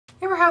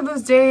ever have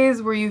those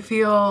days where you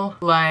feel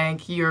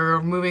like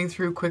you're moving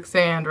through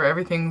quicksand or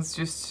everything's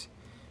just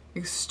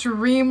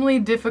extremely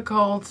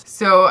difficult?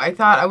 So I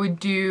thought I would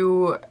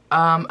do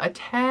a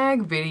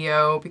tag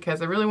video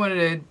because I really wanted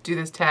to do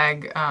this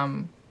tag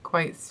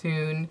quite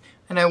soon,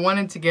 and I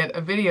wanted to get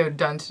a video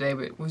done today,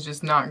 but was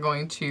just not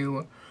going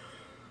to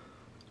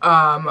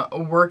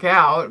work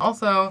out.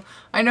 Also,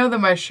 I know that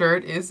my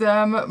shirt is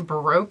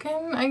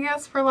broken, I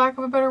guess, for lack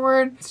of a better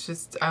word. It's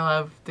just, I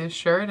love this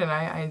shirt and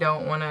I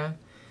don't want to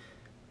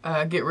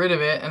get rid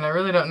of it, and I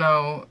really don't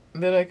know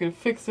that I could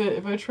fix it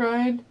if I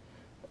tried.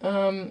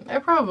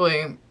 I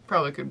probably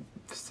could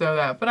sew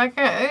that, but I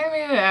can't. I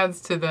mean, it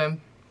adds to the,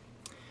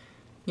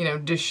 you know,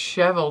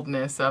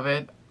 disheveledness of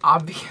it,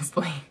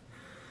 obviously.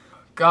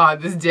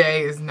 God, this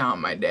day is not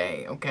my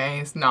day, okay?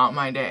 It's not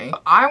my day.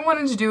 I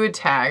wanted to do a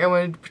tag. I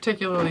wanted to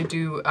particularly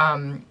do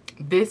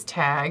this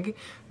tag,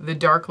 the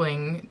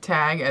Darkling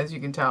Tag, as you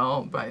can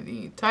tell by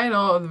the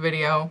title of the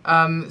video.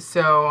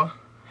 So,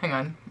 hang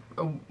on.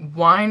 A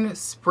wine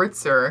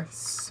spritzer,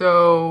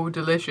 so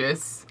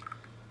delicious.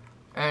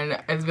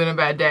 And it's been a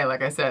bad day,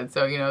 like I said,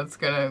 so, you know, it's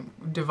gonna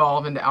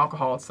devolve into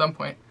alcohol at some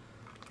point.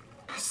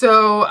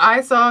 So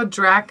I saw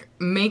Drac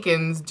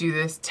Makins do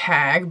this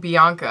tag,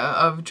 Bianca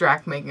of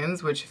Drac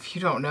Makins, which if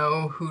you don't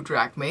know who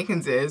Drac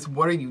Makins is,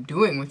 what are you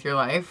doing with your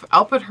life?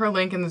 I'll put her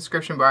link in the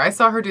description bar. I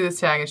saw her do this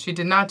tag and she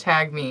did not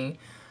tag me,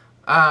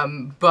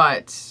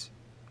 but,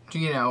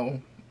 you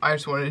know, I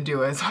just wanted to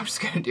do it, so I'm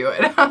just gonna do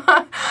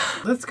it.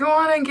 Let's go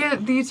on and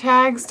get the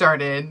tag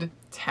started.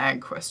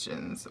 Tag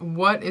questions.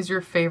 What is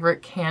your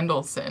favorite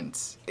candle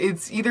scent?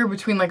 It's either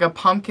between like a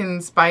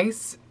pumpkin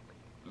spice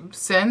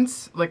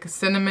scent, like a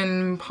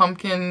cinnamon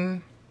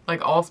pumpkin,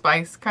 like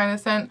allspice kind of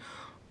scent,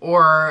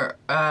 or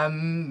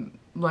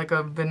like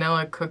a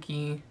vanilla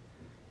cookie,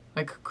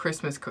 like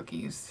Christmas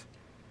cookies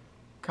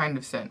kind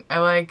of scent. I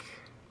like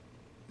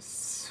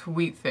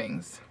sweet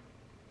things,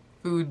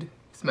 food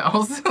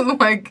smells,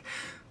 like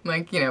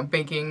you know,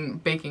 baking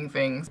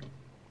things.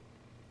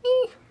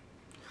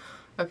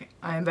 Okay,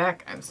 I am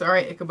back. I'm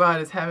sorry, Ichabod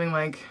is having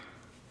like,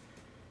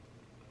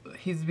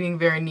 he's being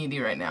very needy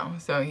right now.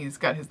 So he's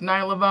got his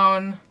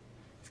Nylabone.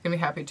 He's gonna be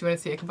happy. Do you want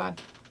to see Ichabod?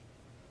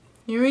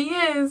 Here he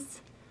is.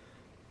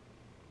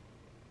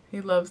 He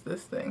loves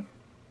this thing.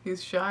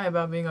 He's shy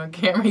about being on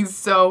camera. He's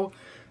so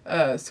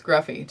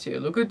scruffy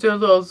too. Look at your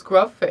little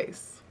scruff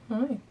face.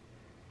 Hi.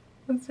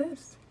 What's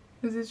this?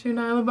 Is this your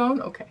Nylabone?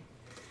 Okay.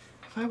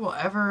 If I will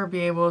ever be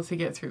able to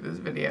get through this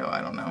video,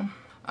 I don't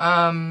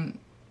know.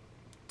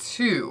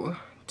 2.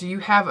 Do you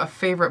have a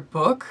favorite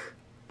book?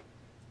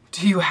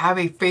 Do you have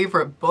a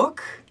favorite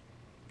book?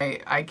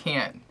 I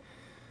can't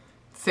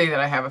say that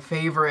I have a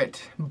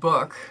favorite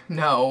book,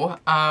 no.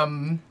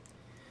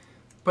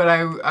 But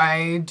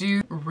I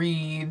do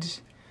read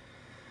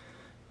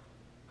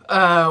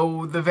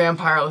The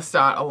Vampire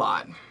Lestat a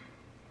lot.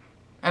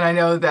 And I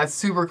know that's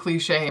super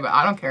cliche, but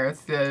I don't care.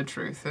 It's the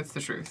truth. It's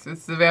the truth.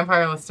 It's The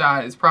Vampire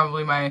Lestat is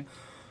probably my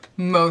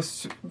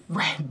most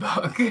read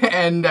book,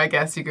 and I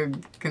guess you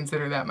could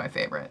consider that my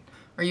favorite.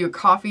 Are you a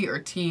coffee or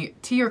tea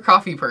or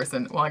coffee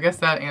person? Well, I guess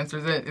that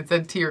answers it. It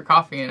said tea or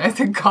coffee, and I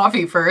said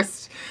coffee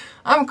first.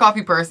 I'm a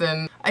coffee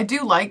person. I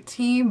do like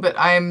tea, but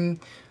I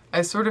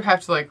sort of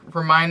have to like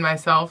remind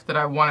myself that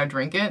I want to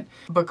drink it.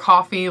 But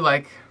coffee,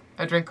 like,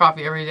 I drink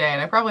coffee every day,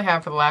 and I probably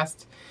have for the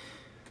last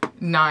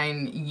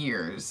 9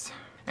 years.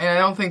 And I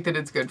don't think that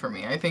it's good for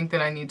me. I think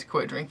that I need to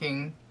quit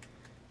drinking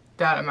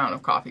that amount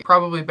of coffee.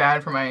 Probably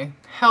bad for my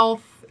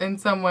health in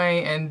some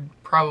way, and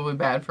probably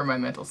bad for my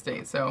mental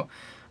state. So,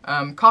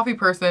 coffee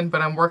person,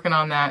 but I'm working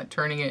on that,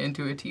 turning it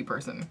into a tea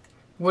person.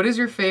 What is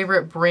your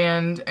favorite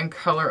brand and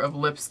color of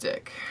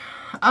lipstick?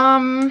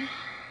 My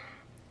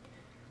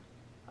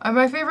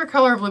favorite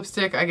color of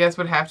lipstick, I guess,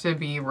 would have to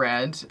be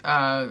red.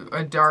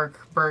 A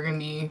dark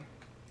burgundy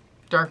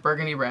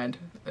red.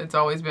 It's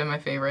always been my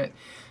favorite.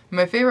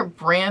 My favorite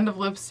brand of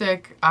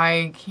lipstick,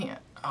 I can't,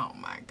 oh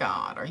my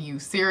God, are you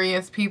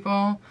serious,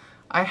 people?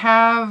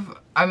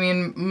 I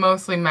mean,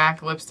 mostly MAC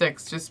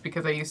lipsticks just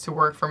because I used to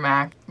work for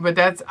MAC. But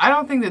I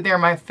don't think that they're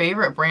my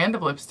favorite brand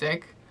of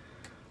lipstick.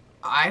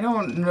 I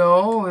don't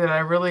know that I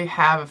really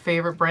have a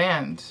favorite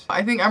brand.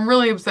 I think I'm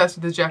really obsessed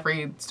with the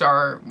Jeffree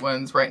Star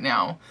ones right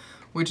now,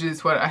 which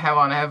is what I have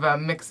on. I have a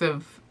mix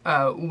of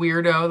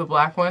Weirdo, the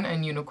black one,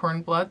 and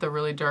Unicorn Blood, the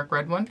really dark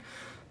red one.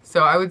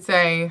 So I would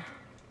say,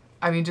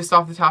 I mean, just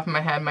off the top of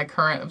my head, my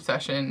current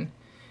obsession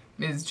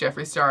is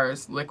Jeffree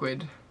Star's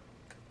liquid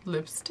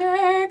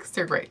lipsticks.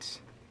 They're great.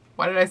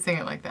 Why did I sing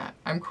it like that?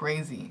 I'm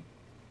crazy.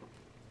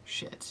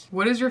 Shit.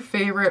 What is your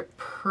favorite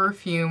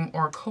perfume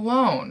or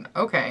cologne?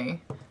 Okay,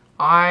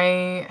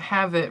 I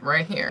have it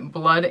right here.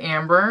 Blood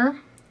Amber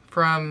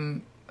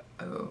from,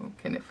 oh,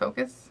 can it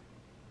focus?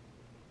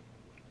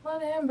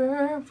 Blood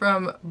Amber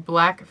from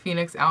Black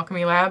Phoenix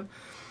Alchemy Lab.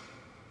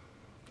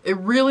 It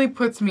really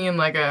puts me in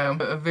like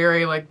a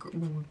very like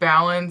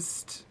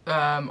balanced,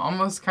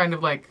 almost kind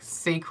of like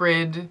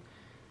sacred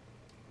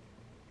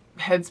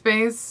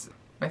headspace.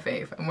 My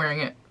fave. I'm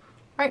wearing it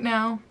right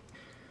now.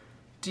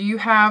 Do you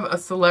have a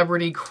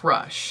celebrity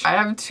crush? I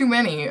have too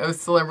many of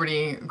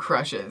celebrity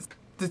crushes.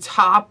 The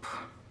top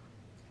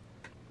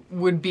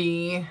would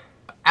be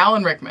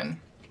Alan Rickman,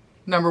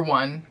 number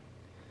one.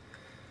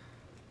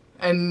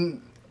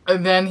 And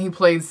then he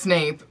played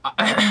Snape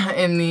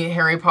in the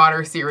Harry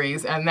Potter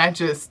series, and that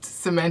just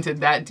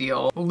cemented that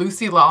deal.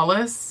 Lucy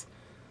Lawless,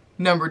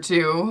 number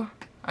two.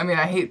 I mean,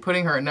 I hate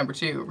putting her at number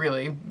two,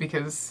 really,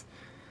 because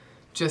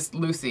just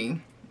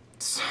Lucy.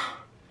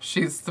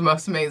 She's the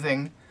most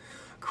amazing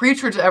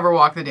creature to ever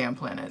walk the damn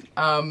planet.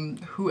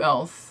 Who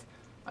else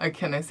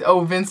can I say?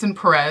 Oh, Vincent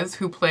Perez,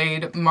 who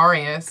played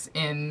Marius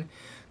in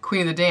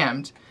Queen of the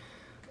Damned.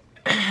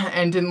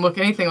 And didn't look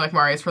anything like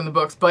Marius from the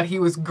books, but he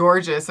was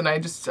gorgeous, and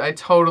I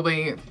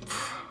totally,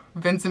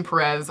 Vincent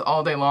Perez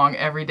all day long,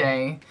 every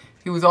day.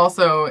 He was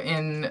also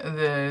in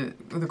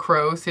the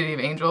Crow, City of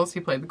Angels.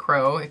 He played the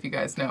Crow, if you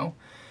guys know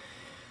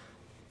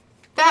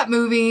that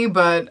movie,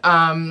 but,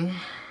 and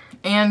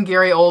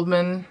Gary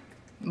Oldman.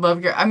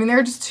 Love Gary. I mean, there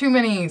are just too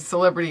many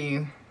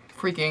celebrity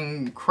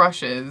freaking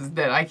crushes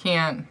that I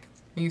can't.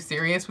 Are you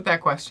serious with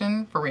that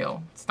question? For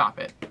real. Stop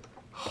it.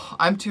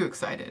 I'm too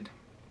excited.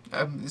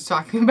 I'm just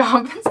talking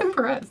about Vincent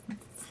Perez.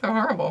 It's so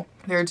horrible.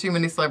 There are too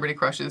many celebrity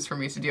crushes for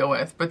me to deal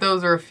with, but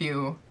those are a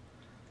few,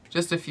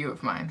 just a few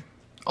of mine.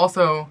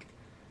 Also,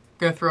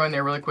 gonna throw in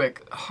there really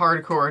quick,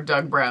 hardcore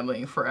Doug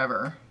Bradley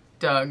forever.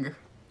 Doug,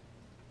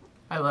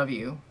 I love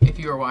you if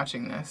you are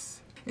watching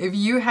this. If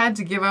you had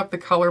to give up the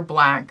color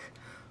black,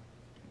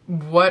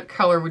 what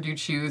color would you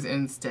choose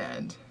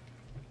instead?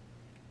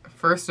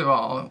 First of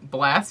all,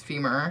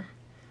 blasphemer.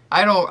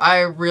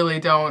 I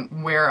really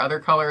don't wear other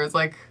colors,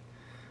 like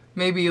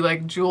maybe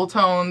like jewel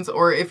tones,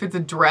 or if it's a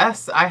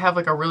dress, I have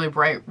like a really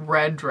bright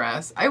red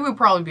dress. I would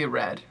probably be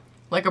red,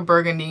 like a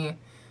burgundy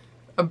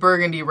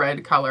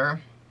red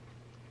color,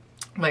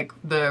 like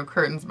the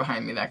curtains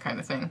behind me, that kind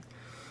of thing.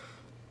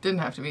 Didn't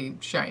have to be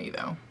shiny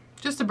though.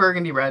 Just a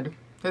burgundy red.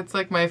 That's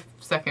like my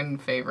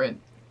second favorite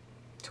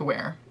to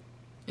wear.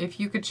 If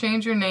you could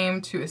change your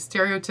name to a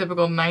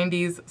stereotypical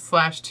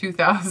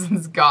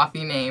 90s/2000s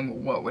gothy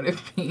name, what would it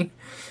be?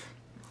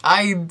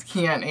 I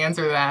can't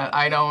answer that.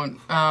 I don't,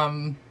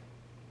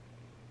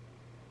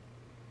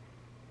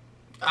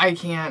 I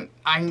can't.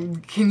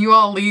 Can you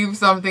all leave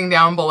something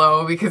down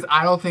below? Because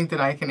I don't think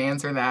that I can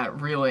answer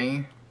that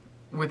really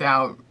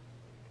without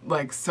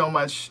like so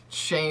much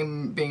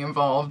shame being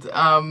involved.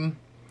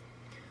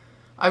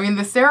 I mean,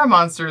 the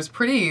Saramonster is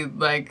pretty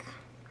like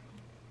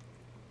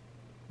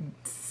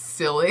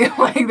silly.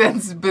 Like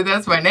but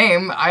that's my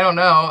name. I don't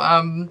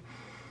know.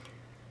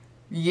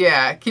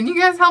 Yeah, can you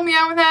guys help me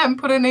out with that and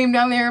put a name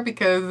down there?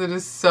 Because it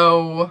is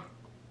so,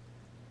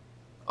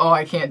 oh,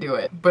 I can't do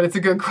it. But it's a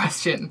good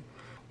question.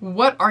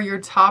 What are your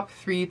top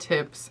 3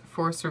 tips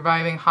for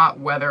surviving hot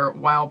weather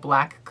while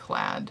black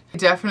clad?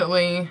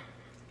 Definitely,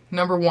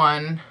 number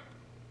 1,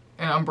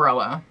 an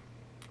umbrella,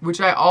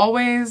 which I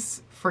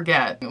always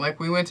forget.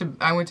 Like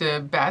I went to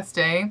Bass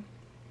Day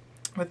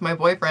with my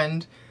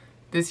boyfriend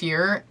this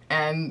year,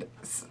 and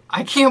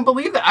I can't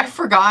believe that I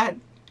forgot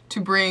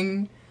to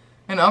bring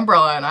an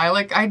umbrella, and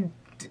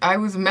I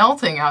was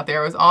melting out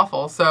there. It was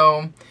awful.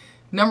 So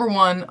number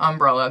 1,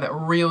 umbrella. That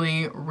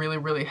really, really,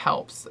 really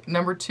helps.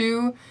 Number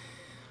 2,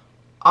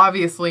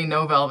 obviously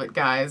no velvet,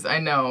 guys. I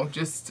know,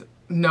 just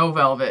no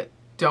velvet.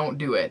 Don't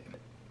do it.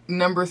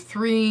 Number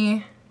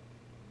 3,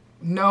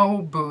 no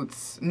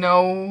boots.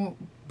 No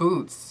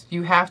boots.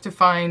 You have to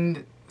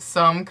find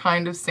some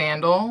kind of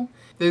sandal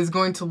that is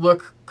going to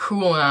look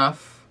cool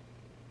enough.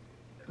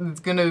 It's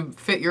going to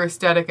fit your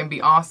aesthetic and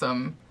be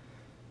awesome.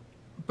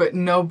 But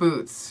no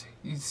boots.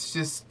 You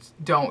just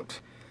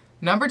don't.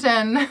 Number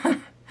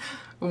 10,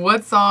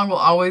 what song will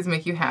always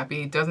make you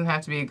happy? It doesn't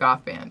have to be a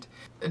goth band.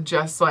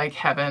 Just Like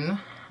Heaven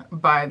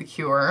by The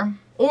Cure.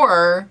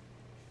 Or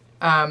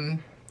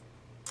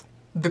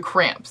The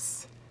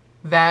Cramps.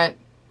 That,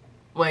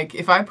 like,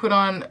 if I put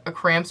on a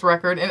Cramps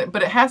record,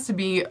 but it has to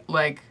be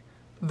like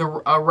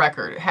a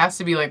record. It has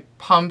to be like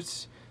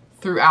pumped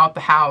throughout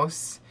the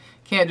house.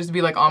 Can't just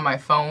be like on my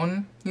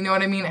phone. You know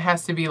what I mean? It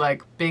has to be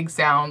like big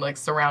sound, like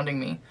surrounding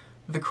me.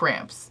 The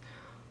Cramps.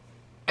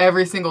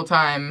 Every single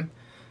time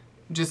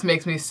just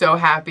makes me so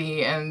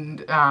happy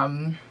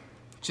and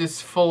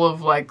just full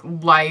of like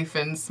life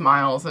and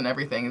smiles and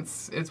everything.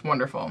 It's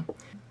wonderful.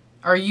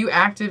 Are you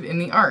active in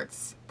the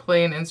arts?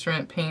 Play an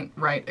instrument, paint,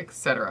 write,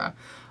 etc.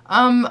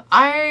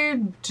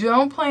 I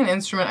don't play an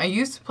instrument. I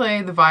used to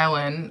play the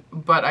violin,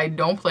 but I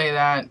don't play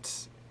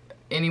that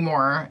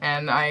anymore,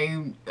 and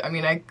I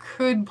mean, I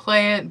could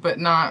play it, but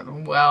not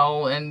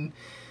well, and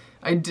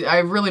I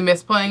really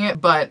miss playing it,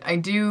 but I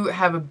do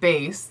have a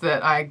bass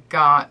that I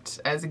got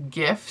as a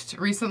gift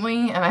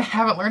recently, and I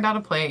haven't learned how to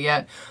play it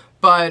yet,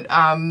 but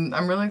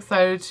I'm really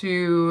excited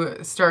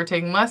to start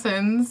taking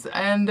lessons,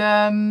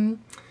 and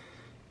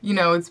you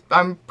know,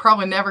 I'm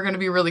probably never going to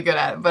be really good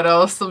at it, but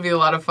it'll still be a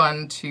lot of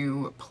fun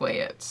to play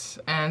it.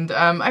 And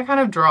I kind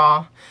of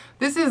draw.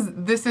 This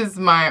is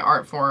my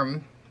art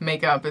form,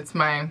 makeup. It's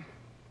my,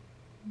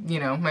 you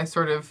know, my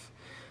sort of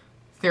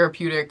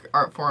therapeutic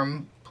art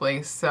form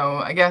place. So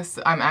I guess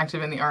I'm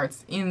active in the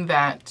arts in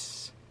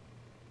that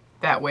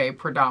that way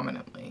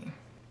predominantly.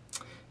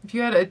 If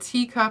you had a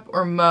teacup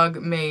or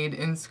mug made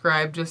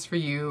inscribed just for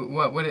you,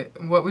 what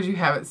would you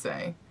have it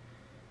say?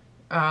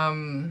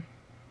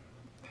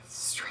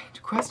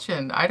 Strange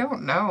question. I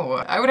don't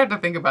know. I would have to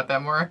think about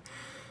that more.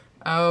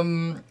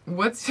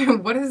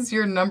 What is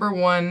your number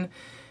one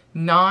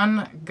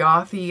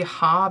non-gothy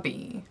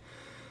hobby?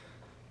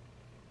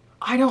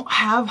 I don't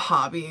have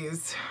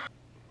hobbies.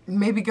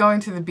 Maybe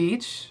going to the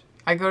beach.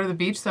 I go to the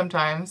beach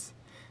sometimes,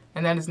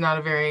 and that is not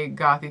a very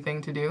gothy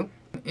thing to do.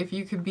 If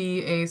you could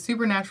be a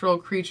supernatural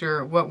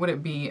creature, what would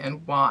it be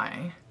and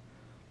why?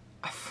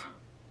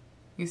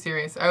 You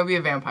serious? I would be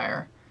a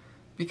vampire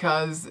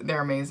because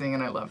they're amazing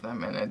and I love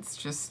them, and it's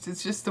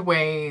just the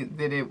way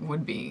that it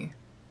would be.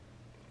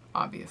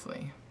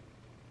 Obviously.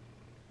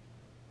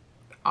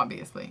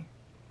 Obviously.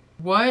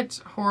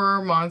 What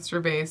horror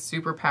monster-based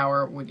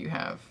superpower would you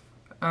have?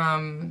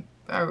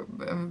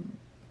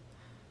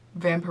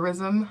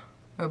 Vampirism.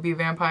 I would be a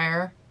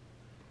vampire.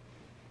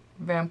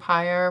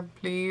 Vampire,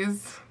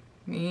 please.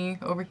 Me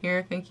over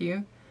here, thank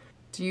you.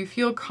 Do you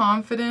feel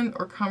confident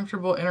or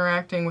comfortable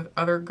interacting with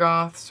other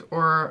goths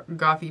or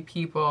gothy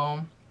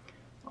people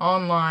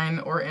online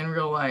or in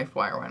real life?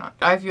 Why or why not?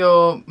 I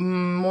feel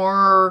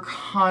more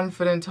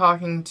confident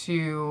talking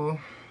to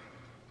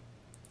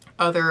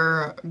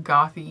other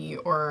gothy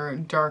or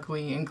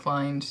darkly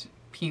inclined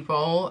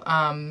people,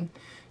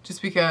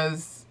 just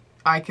because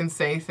I can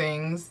say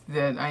things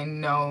that I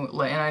know,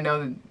 and I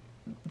know that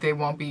they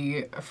won't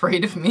be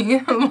afraid of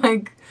me.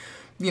 Like,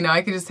 you know,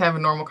 I can just have a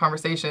normal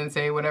conversation and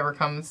say whatever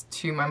comes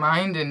to my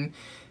mind, and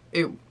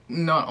it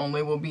not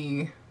only will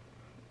be,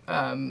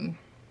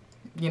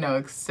 you know,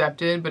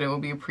 accepted, but it will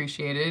be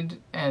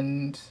appreciated,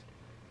 and,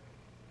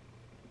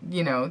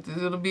 you know,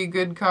 it'll be a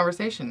good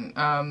conversation.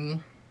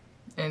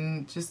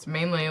 And just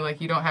mainly,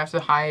 like, you don't have to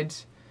hide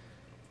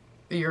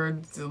your,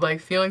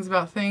 like, feelings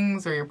about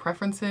things or your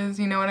preferences,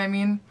 you know what I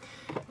mean?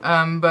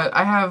 But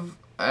I have,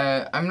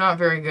 I'm not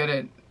very good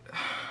at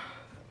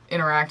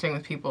interacting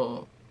with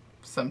people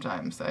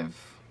sometimes. I'm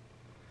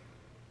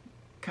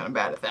kind of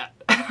bad at that.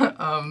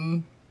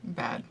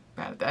 Bad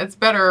at that. It's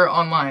better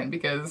online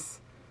because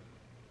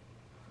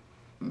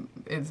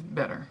it's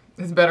better.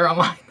 It's better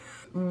online.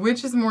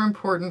 Which is more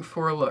important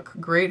for a look,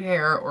 great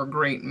hair or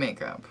great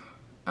makeup?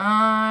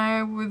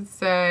 I would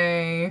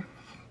say,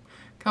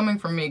 coming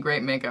from me,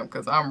 great makeup,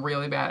 because I'm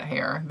really bad at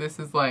hair. This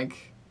is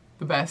like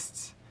the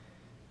best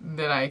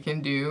that I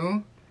can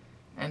do,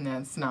 and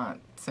that's not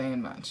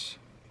saying much.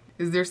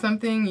 Is there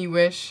something you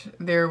wish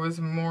there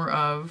was more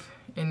of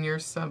in your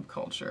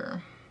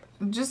subculture?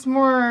 Just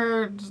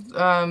more,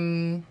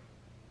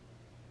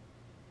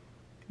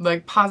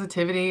 like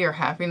positivity or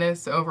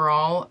happiness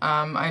overall.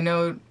 I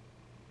know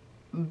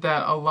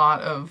that a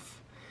lot of,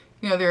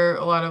 you know, there are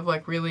a lot of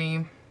like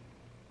really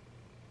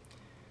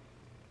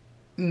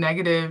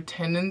negative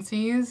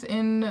tendencies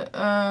in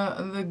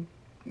the,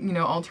 you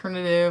know,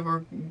 alternative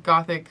or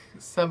gothic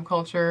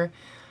subculture.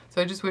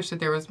 So I just wish that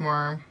there was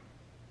more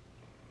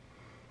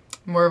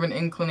of an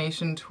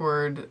inclination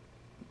toward,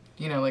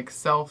 you know, like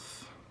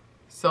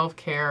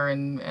self-care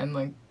and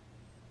like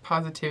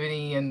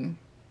positivity and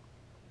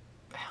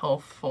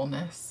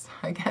healthfulness,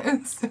 I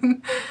guess.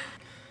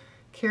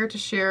 Care to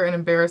share an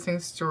embarrassing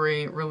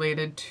story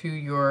related to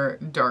your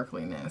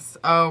darkliness?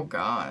 Oh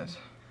God.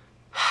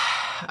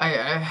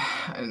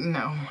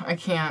 No, I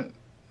can't.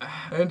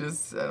 I don't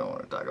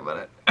want to talk about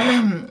it.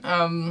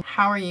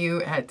 How are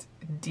you at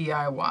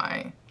DIY?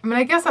 I mean,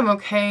 I guess I'm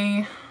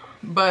okay,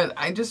 but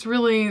I just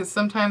really,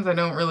 sometimes I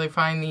don't really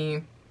find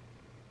the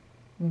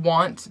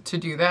want to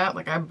do that.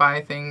 Like, I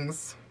buy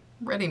things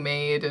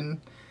ready-made, and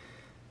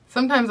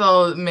sometimes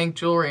I'll make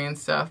jewelry and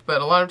stuff,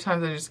 but a lot of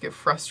times I just get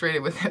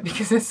frustrated with it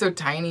because it's so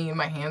tiny and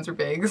my hands are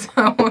big, so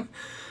I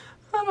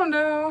don't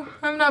know.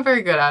 I'm not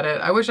very good at it.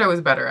 I wish I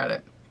was better at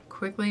it.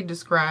 Quickly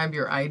describe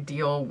your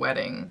ideal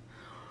wedding.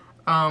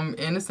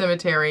 In a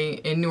cemetery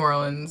in New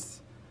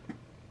Orleans,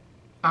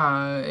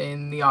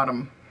 in the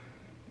autumn,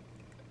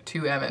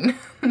 to Evan.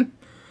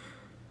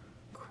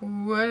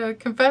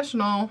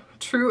 Confessional,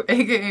 true,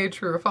 aka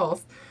true or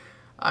false.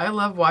 I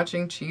love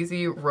watching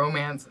cheesy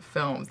romance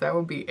films. That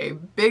would be a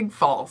big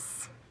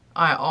false.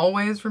 I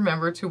always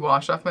remember to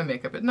wash off my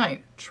makeup at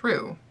night.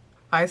 True.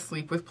 I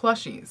sleep with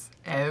plushies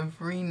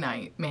every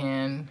night.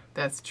 Man,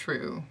 that's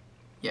true.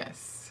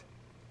 Yes.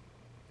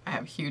 I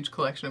have a huge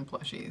collection of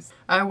plushies.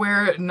 I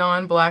wear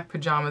non-black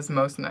pajamas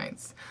most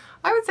nights.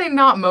 I would say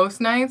not most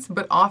nights,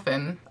 but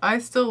often. I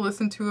still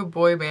listen to a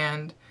boy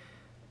band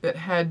that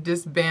had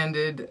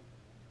disbanded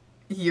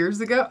years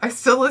ago. I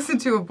still listen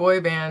to a boy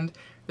band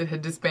that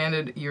had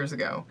disbanded years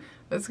ago.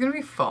 That's gonna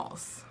be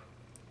false.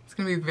 It's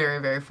gonna be very,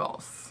 very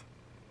false.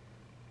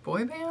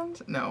 Boy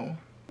band? No.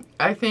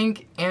 I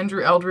think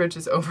Andrew Eldridge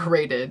is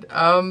overrated.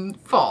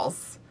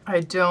 False.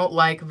 I don't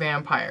like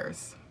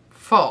vampires.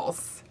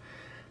 False.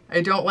 I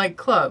don't like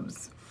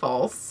clubs.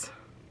 False.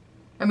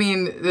 I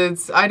mean,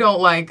 I don't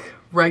like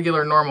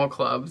regular normal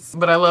clubs,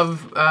 but I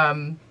love,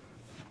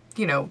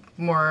 you know,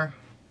 more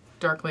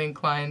darkly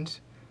inclined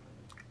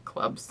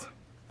clubs.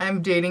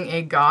 I'm dating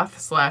a goth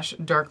slash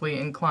darkly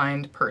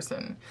inclined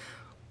person.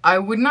 I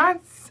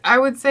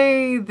would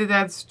say that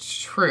that's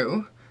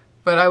true,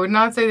 but I would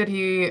not say that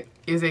he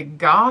is a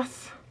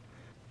goth,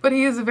 but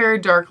he is a very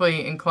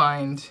darkly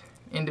inclined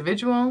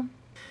individual.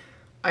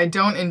 I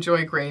don't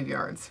enjoy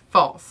graveyards.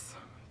 False.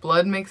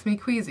 Blood makes me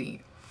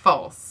queasy.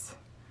 False.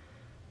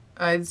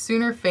 I'd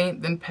sooner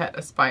faint than pet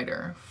a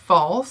spider.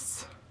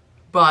 False,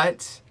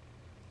 but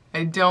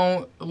I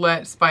don't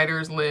let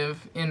spiders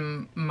live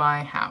in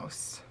my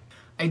house.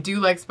 I do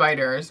like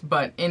spiders,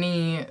 but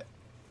any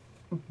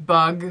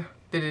bug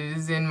that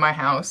is in my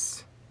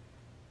house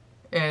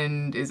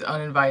and is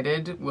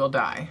uninvited will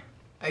die.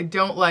 I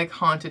don't like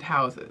haunted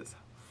houses.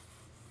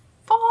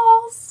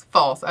 False.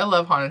 False. I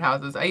love haunted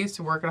houses. I used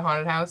to work at a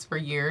haunted house for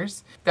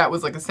years. That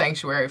was like a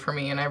sanctuary for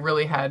me, and I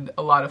really had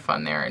a lot of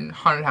fun there, and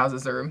haunted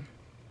houses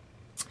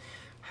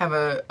have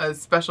a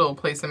special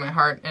place in my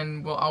heart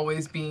and will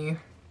always be,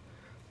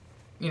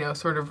 you know,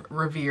 sort of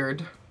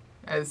revered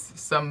as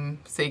some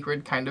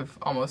sacred kind of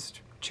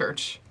almost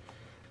church.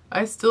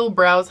 I still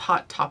browse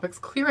Hot Topics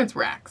clearance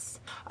racks.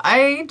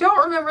 I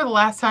don't remember the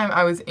last time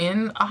I was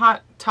in a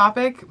Hot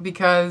Topic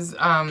because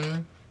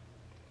I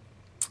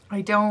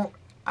don't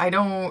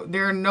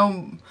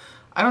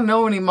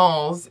know any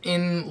malls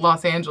in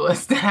Los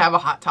Angeles that have a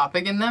Hot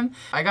Topic in them.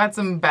 I got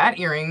some bat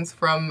earrings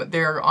from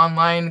their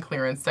online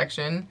clearance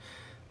section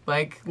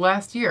like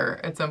last year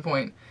at some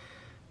point,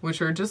 which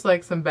were just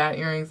like some bat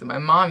earrings that my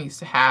mom used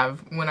to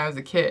have when I was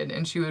a kid,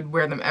 and she would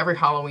wear them every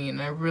Halloween,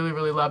 and I really,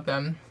 really loved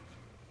them.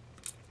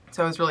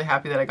 So I was really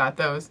happy that I got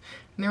those,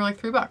 and they were like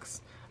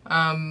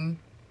 $3.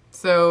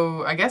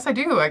 So I guess I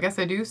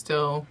do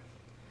still.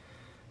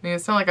 I mean,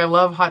 it's not like I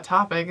love Hot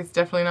Topic. It's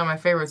definitely not my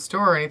favorite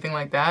store or anything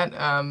like that.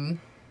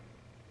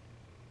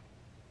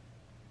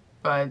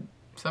 But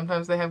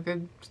sometimes they have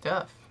good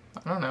stuff.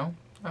 I don't know.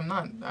 I'm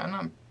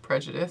not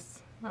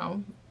prejudiced.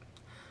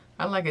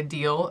 I like a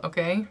deal,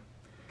 okay?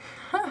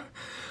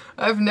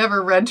 I've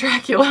never read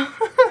Dracula.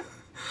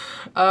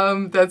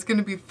 That's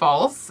gonna be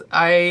false.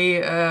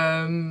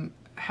 I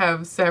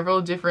have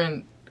several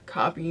different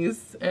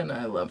copies, and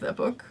I love that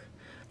book.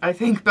 I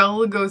think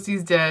Bela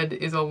Lugosi's Dead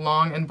is a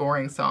long and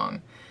boring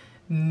song.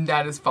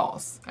 That is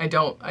false. I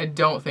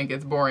don't think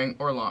it's boring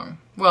or long.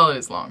 Well, it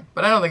is long,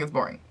 but I don't think it's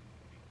boring.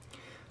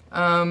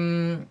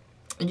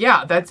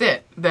 Yeah, that's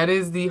it. That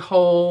is the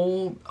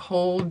whole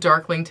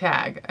Darkling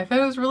tag. I thought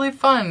it was really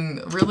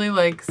fun. Really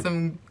like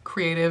some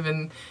creative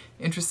and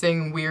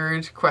interesting,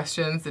 weird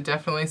questions that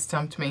definitely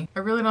stumped me. I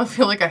really don't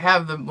feel like I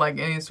have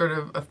any sort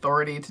of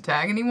authority to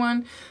tag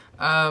anyone.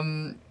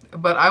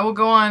 But I will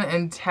go on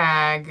and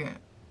tag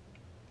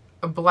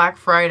a Black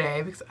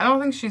Friday because I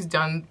don't think she's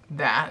done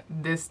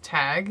this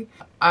tag.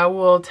 I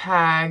will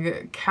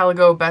tag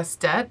Caligo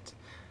Bastet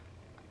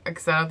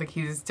because I don't think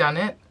he's done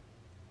it.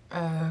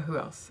 Who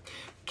else?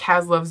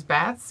 Kaz Loves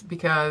Bats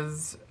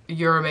because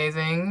you're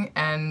amazing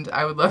and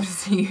I would love to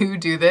see you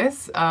do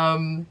this.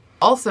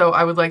 Also,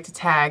 I would like to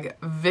tag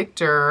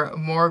Victor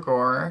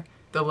Morgor,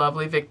 the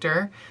lovely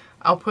Victor.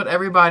 I'll put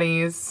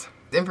everybody's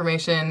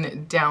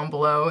information down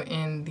below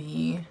in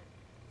the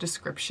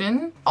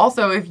description.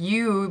 Also, if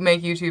you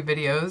make YouTube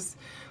videos,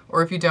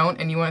 or if you don't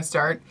and you want to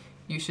start,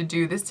 you should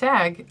do this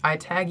tag. I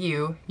tag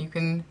you. You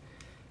can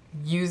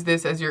use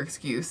this as your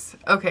excuse.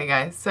 Okay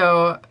guys,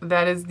 so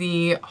that is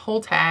the whole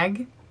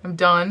tag. I'm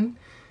done.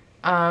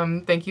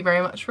 Thank you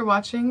very much for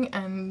watching,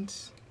 and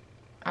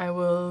I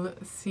will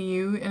see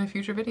you in a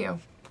future video.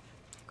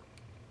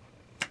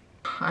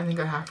 I think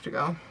I have to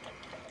go.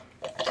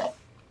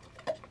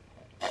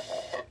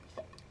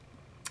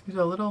 There's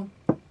a little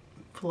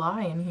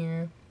fly in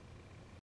here.